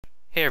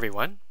Hey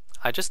everyone,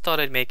 I just thought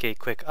I'd make a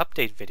quick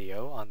update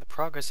video on the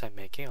progress I'm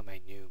making on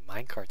my new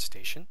Minecart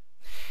station.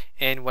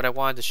 And what I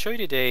wanted to show you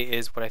today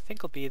is what I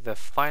think will be the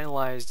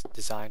finalized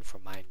design for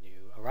my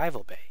new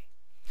arrival bay.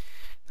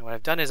 Now what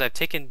I've done is I've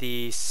taken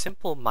the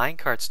simple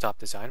minecart stop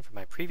design from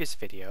my previous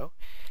video,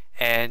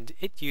 and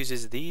it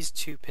uses these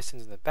two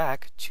pistons in the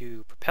back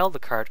to propel the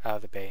cart out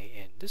of the bay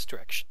in this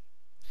direction.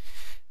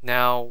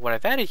 Now what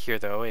I've added here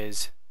though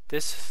is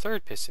this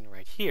third piston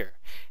right here,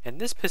 and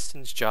this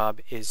piston's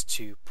job is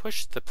to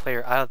push the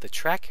player out of the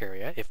track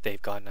area if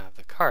they've gotten out of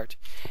the cart,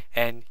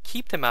 and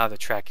keep them out of the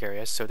track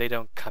area so they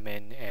don't come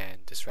in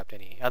and disrupt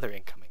any other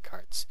incoming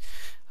carts.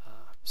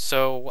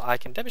 So I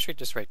can demonstrate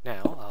this right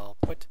now. I'll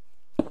put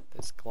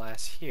this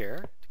glass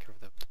here to cover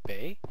the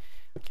bay,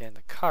 again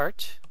the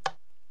cart,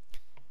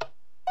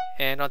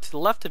 and on to the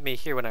left of me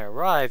here when I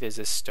arrive is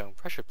this stone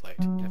pressure plate.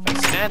 And if I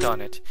stand on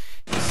it,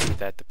 you see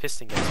that the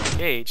piston gets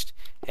engaged,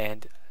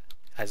 and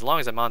as long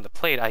as I'm on the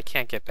plate, I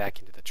can't get back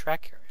into the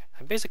track area.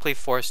 I'm basically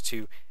forced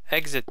to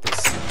exit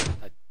this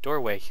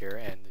doorway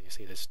here, and you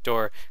see this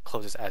door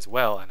closes as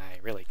well, and I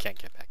really can't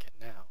get back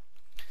in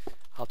now.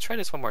 I'll try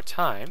this one more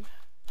time,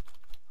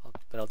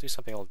 but I'll do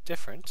something a little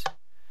different.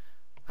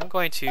 I'm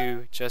going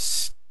to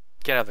just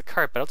get out of the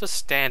cart, but I'll just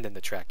stand in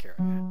the track area.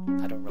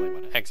 I don't really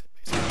want to exit,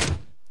 basically.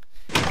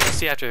 You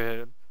see,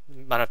 after a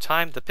amount of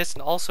time, the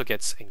piston also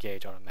gets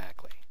engaged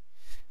automatically,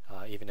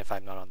 even if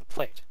I'm not on the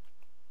plate.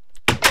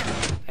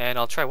 And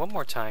I'll try one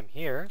more time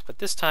here, but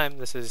this time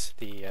this is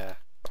the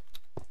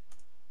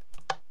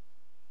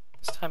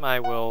this time I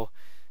will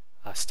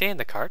stay in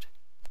the cart,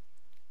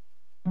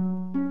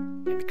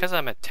 and because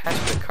I'm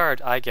attached to the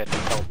cart, I get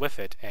propelled with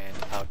it and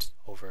out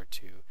over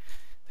to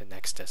the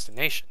next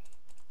destination.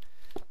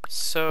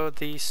 So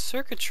the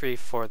circuitry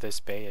for this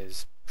bay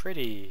is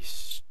pretty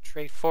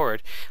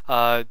straightforward.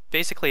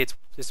 Basically it's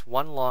this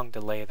one long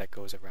delay that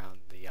goes around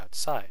the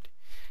outside.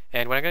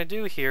 And what I'm going to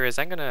do here is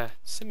I'm going to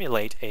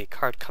simulate a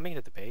cart coming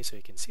into the bay so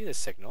you can see this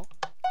signal.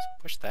 So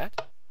push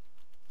that.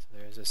 So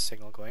there's a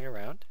signal going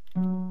around.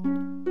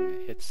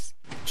 It hits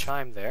the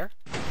chime there.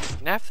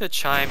 And after the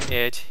chime,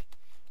 it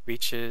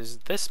reaches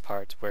this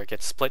part where it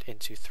gets split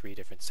into three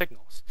different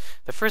signals.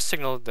 The first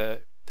signal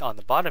on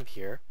the bottom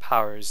here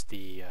powers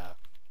the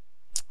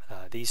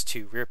these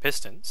two rear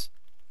pistons.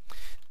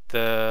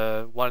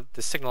 The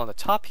signal on the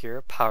top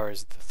here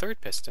powers the third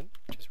piston,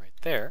 which is right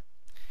there.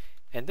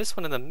 And this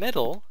one in the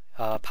middle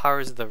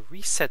powers the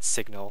reset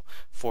signal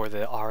for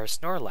the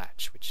RS NOR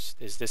latch, which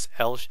is this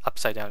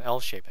upside down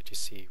L shape that you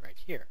see right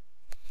here.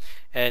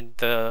 And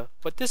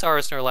what this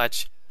RS NOR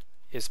latch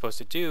is supposed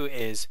to do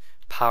is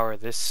power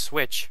this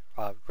switch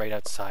right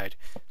outside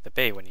the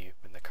bay when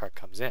the cart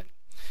comes in.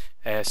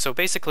 So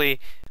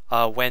basically,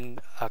 when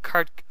a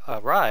cart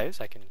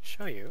arrives, I can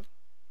show you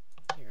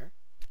here,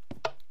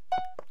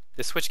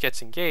 the switch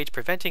gets engaged,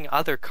 preventing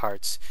other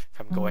carts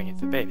from going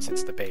into the bay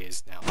since the bay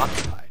is now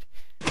occupied.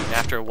 And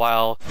after a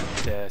while,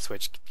 the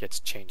switch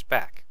gets changed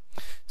back.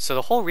 So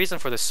the whole reason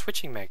for the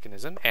switching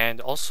mechanism, and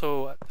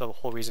also the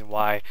whole reason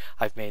why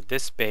I've made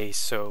this bay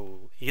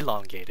so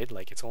elongated,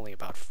 like it's only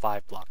about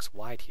 5 blocks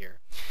wide here,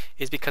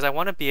 is because I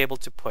want to be able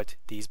to put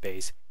these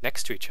bays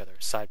next to each other,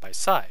 side by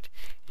side.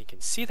 You can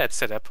see that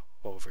set up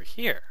over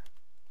here.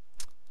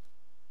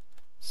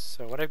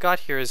 So what I've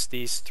got here is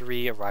these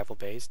three arrival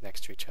bays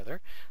next to each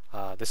other.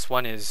 This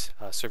one is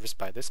serviced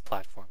by this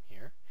platform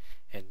here.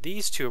 And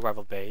these two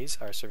arrival bays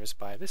are serviced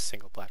by this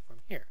single platform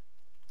here.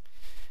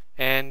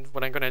 And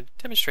what I'm going to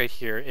demonstrate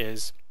here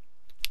is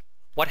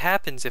what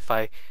happens if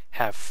I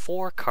have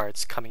 4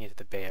 carts coming into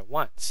the bay at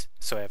once.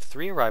 So I have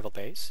 3 arrival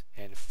bays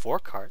and 4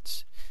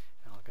 carts.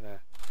 And I'm going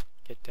to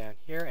get down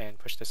here and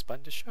push this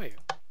button to show you.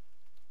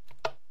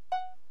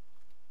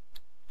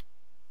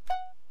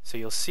 So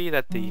you'll see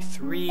that the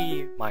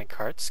 3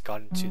 minecarts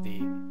got into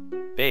the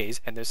bays,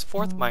 and this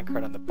 4th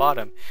minecart on the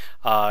bottom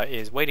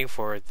is waiting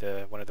for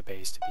one of the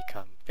bays to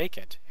become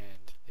vacant,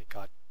 and it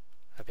got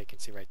a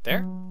vacancy right there.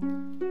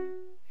 And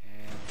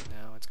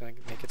now it's going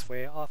to make its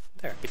way off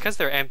there. Because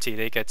they're empty,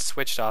 they get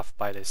switched off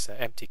by this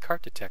empty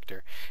cart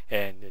detector,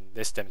 and in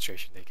this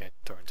demonstration they get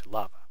thrown into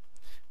lava.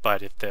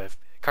 But if the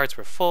carts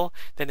were full,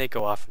 then they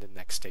go off into the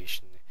next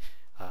station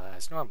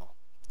as normal.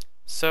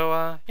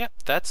 So yeah,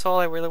 that's all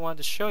I really wanted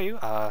to show you.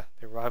 The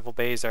arrival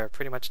bays are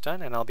pretty much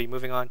done, and I'll be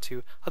moving on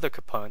to other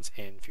components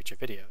in future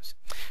videos.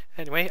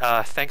 Anyway,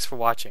 thanks for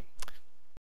watching.